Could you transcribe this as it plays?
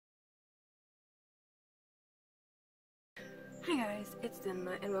Hi guys, it's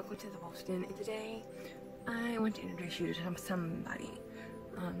Denma and welcome to the Wolf's Den, and today I want to introduce you to somebody.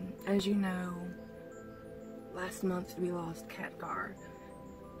 As you know, last month we lost Cat Gar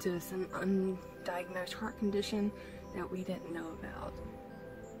to some undiagnosed heart condition that we didn't know about.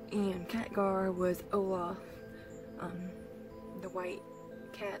 And Cat Gar was Olaf, the white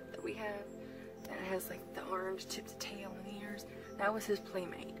cat that we have that has like the orange tipped tail and ears. That was his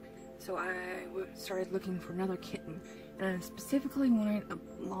playmate. So I started looking for another kitten, and I specifically wanted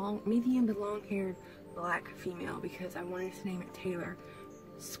a medium to long-haired black female because I wanted to name it Taylor,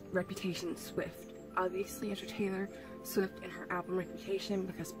 Reputation Swift. Obviously after Taylor Swift and her album Reputation,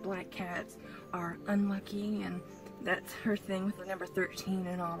 because black cats are unlucky and that's her thing with the number 13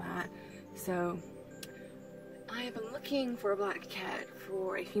 and all that. So I have been looking for a black cat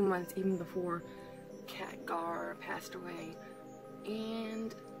for a few months, even before Cat Gar passed away,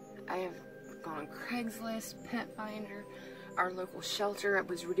 and I have gone on Craigslist, Pet Finder, our local shelter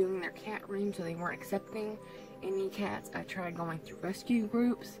was redoing their cat room, so they weren't accepting any cats. I tried going through rescue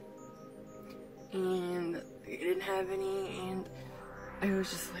groups, and they didn't have any, and I was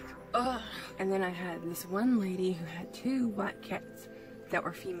just like, ugh. And then I had this one lady who had two black cats that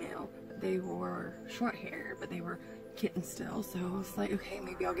were female. They were short hair, but they were kittens still, so I was like, okay,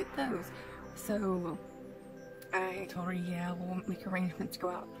 maybe I'll get those. So I told her, yeah, we'll make arrangements to go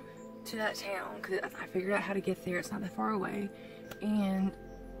out to that town, because I figured out how to get there. It's not that far away. And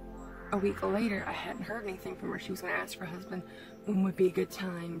a week later, I hadn't heard anything from her. She was going to ask her husband when would be a good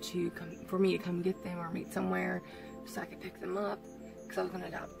time to for me to come get them or meet somewhere so I could pick them up, because I was going to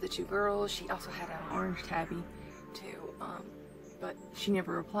adopt the two girls. She also had an orange tabby too, but she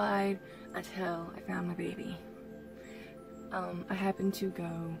never replied until I found my baby. I happened to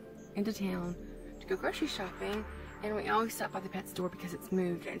go into town to go grocery shopping, and we always stop by the pet store because it's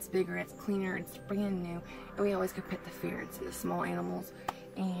moved and it's bigger, it's cleaner, it's brand new, and we always go pet the ferrets and the small animals.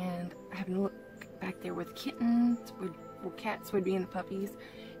 And I happened to look back there with kittens, where cats would be in the puppies,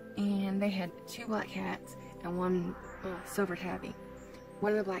 and they had two black cats and one silver tabby.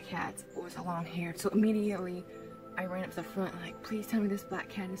 One of the black cats was a long haired, so immediately I ran up to the front and like, please tell me this black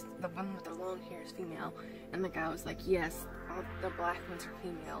cat is the one with the long hair is female. And the guy was like, yes, all the black ones are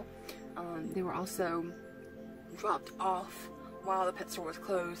female. They were also dropped off while the pet store was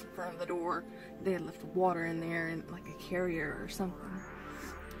closed in front of the door. They had left water in there and like a carrier or something.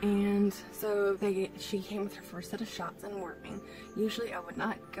 And so she came with her first set of shots and worming. Usually I would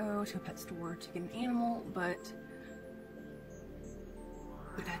not go to a pet store to get an animal, but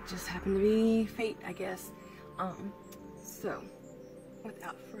that just happened to be fate, I guess. So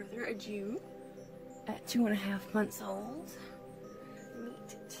without further ado, at 2.5 months old,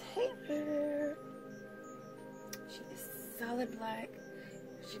 meet Taylor. She is solid black.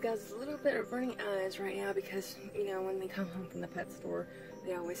 She got a little bit of runny eyes right now because, you know, when they come home from the pet store,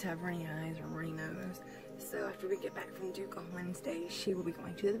 they always have runny eyes or runny nose. So after we get back from Duke on Wednesday, she will be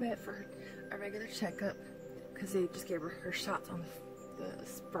going to the vet for a regular checkup, because they just gave her shots on the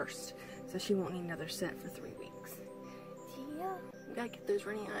first, so she won't need another set for 3 weeks. Yeah, we gotta get those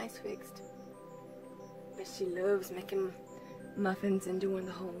runny eyes fixed. But she loves making muffins and doing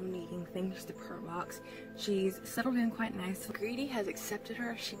the whole kneading thing, just the purr box. She's settled in quite nice. Greedy has accepted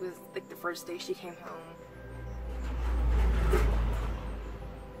her. She was like the first day she came home.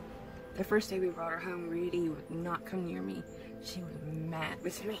 The first day we brought her home, Greedy would not come near me. She was mad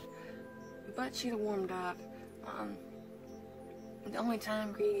with me. But she's warmed up. The only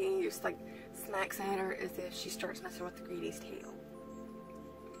time Greedy just like smacks at her is if she starts messing with the Greedy's tail.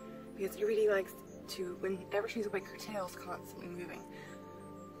 Because Greedy likes to, whenever she's awake, her tail's constantly moving.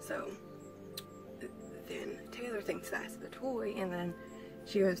 So then Taylor thinks that's the toy, and then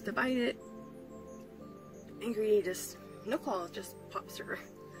she goes to bite it, and Greedy just, no claws, just pops her.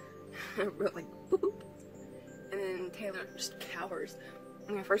 Like boop boop. And then Taylor just cowers.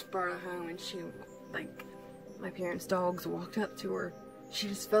 When I first brought her home and she, like, my parents' dogs walked up to her, she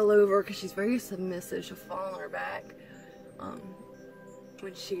just fell over because she's very submissive. She'll fall on her back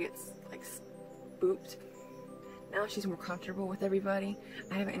when she gets like spooked. Now she's more comfortable with everybody.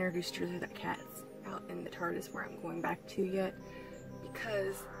 I haven't introduced her to the cats out in the TARDIS where I'm going back to yet,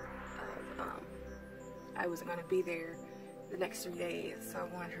 because I wasn't going to be there the next 3 days, so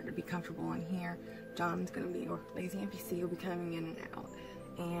I wanted her to be comfortable in here. John's going to be, or LazyNPC will be coming in and out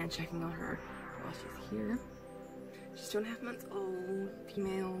and checking on her while she's here. She's 2.5 months old,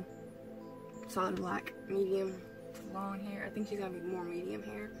 female, solid black, medium, long hair. I think she's going to be more medium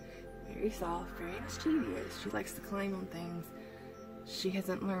hair. Very soft, very mischievous. She likes to climb on things. She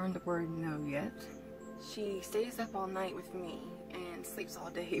hasn't learned the word no yet. She stays up all night with me and sleeps all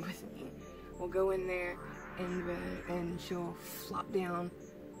day with me. We'll go in there in bed, and she'll flop down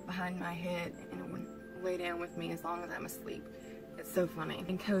behind my head and lay down with me as long as I'm asleep. It's so funny.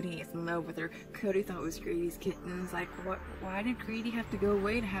 And Cody is in love with her. Cody thought it was Greedy's kitten. It's like, what? Why did Greedy have to go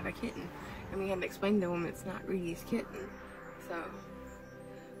away to have a kitten? And we had to explain to him it's not Greedy's kitten. So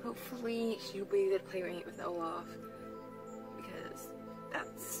hopefully she'll be able to play with Olaf, because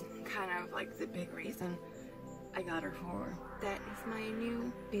that's kind of like the big reason I got her for. That is my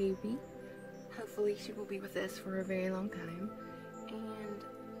new baby. Hopefully she will be with us for a very long time, and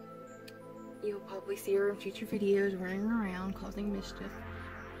you'll probably see her in future videos running around causing mischief.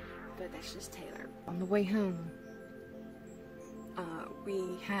 But that's just Taylor. On the way home,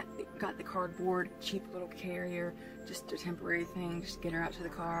 we got the cardboard cheap little carrier, just a temporary thing, just to get her out to the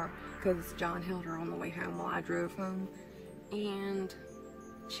car, because John held her on the way home while I drove home, and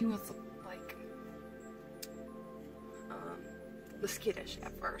she was like skittish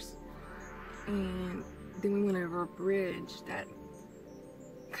at first. And then we went over a bridge that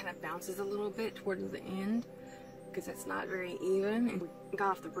kind of bounces a little bit towards the end, because it's not very even, and we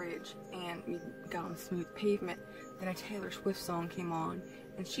got off the bridge and we got on smooth pavement. Then a Taylor Swift song came on,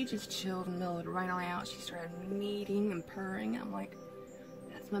 and she just chilled and mellowed right on out. She started kneading and purring. I'm like,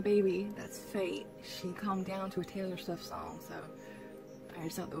 that's my baby, that's fate. She calmed down to a Taylor Swift song, so I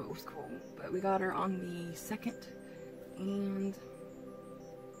just thought that it was cool. But we got her on the 2nd, and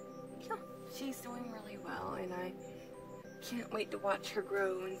yeah, she's doing really well, and I can't wait to watch her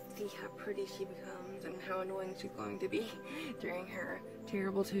grow and see how pretty she becomes and how annoying she's going to be during her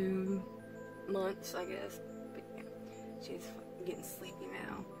terrible 2 months, I guess. But yeah, she's getting sleepy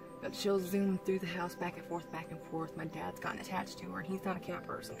now. But she'll zoom through the house back and forth, back and forth. My dad's gotten attached to her, and he's not a cat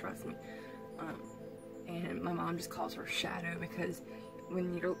person, trust me. And my mom just calls her Shadow, because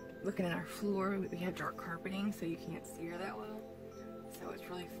when you're looking at our floor, we have dark carpeting, so you can't see her that well. So it's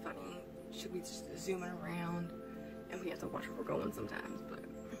really funny. She'll be just zooming around, and we have to watch where we're going sometimes. But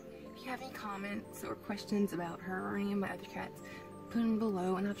if you have any comments or questions about her or any of my other cats, put them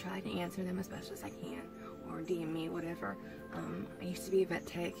below, and I'll try to answer them as best as I can, or DM me, whatever. I used to be a vet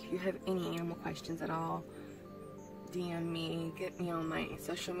tech. If you have any animal questions at all, DM me, get me on my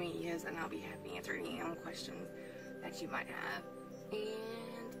social medias, and I'll be happy to answer any animal questions that you might have.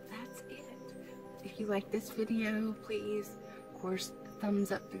 And that's it. If you like this video, please, of course,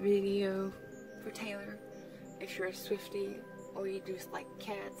 thumbs up the video for Taylor. If you're a Swiftie or you just like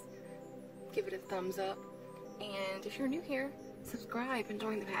cats, give it a thumbs up. And if you're new here, subscribe and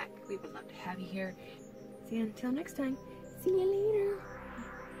join the pack. We would love to have you here. See you until next time. See you later.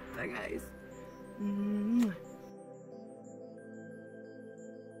 Bye, guys.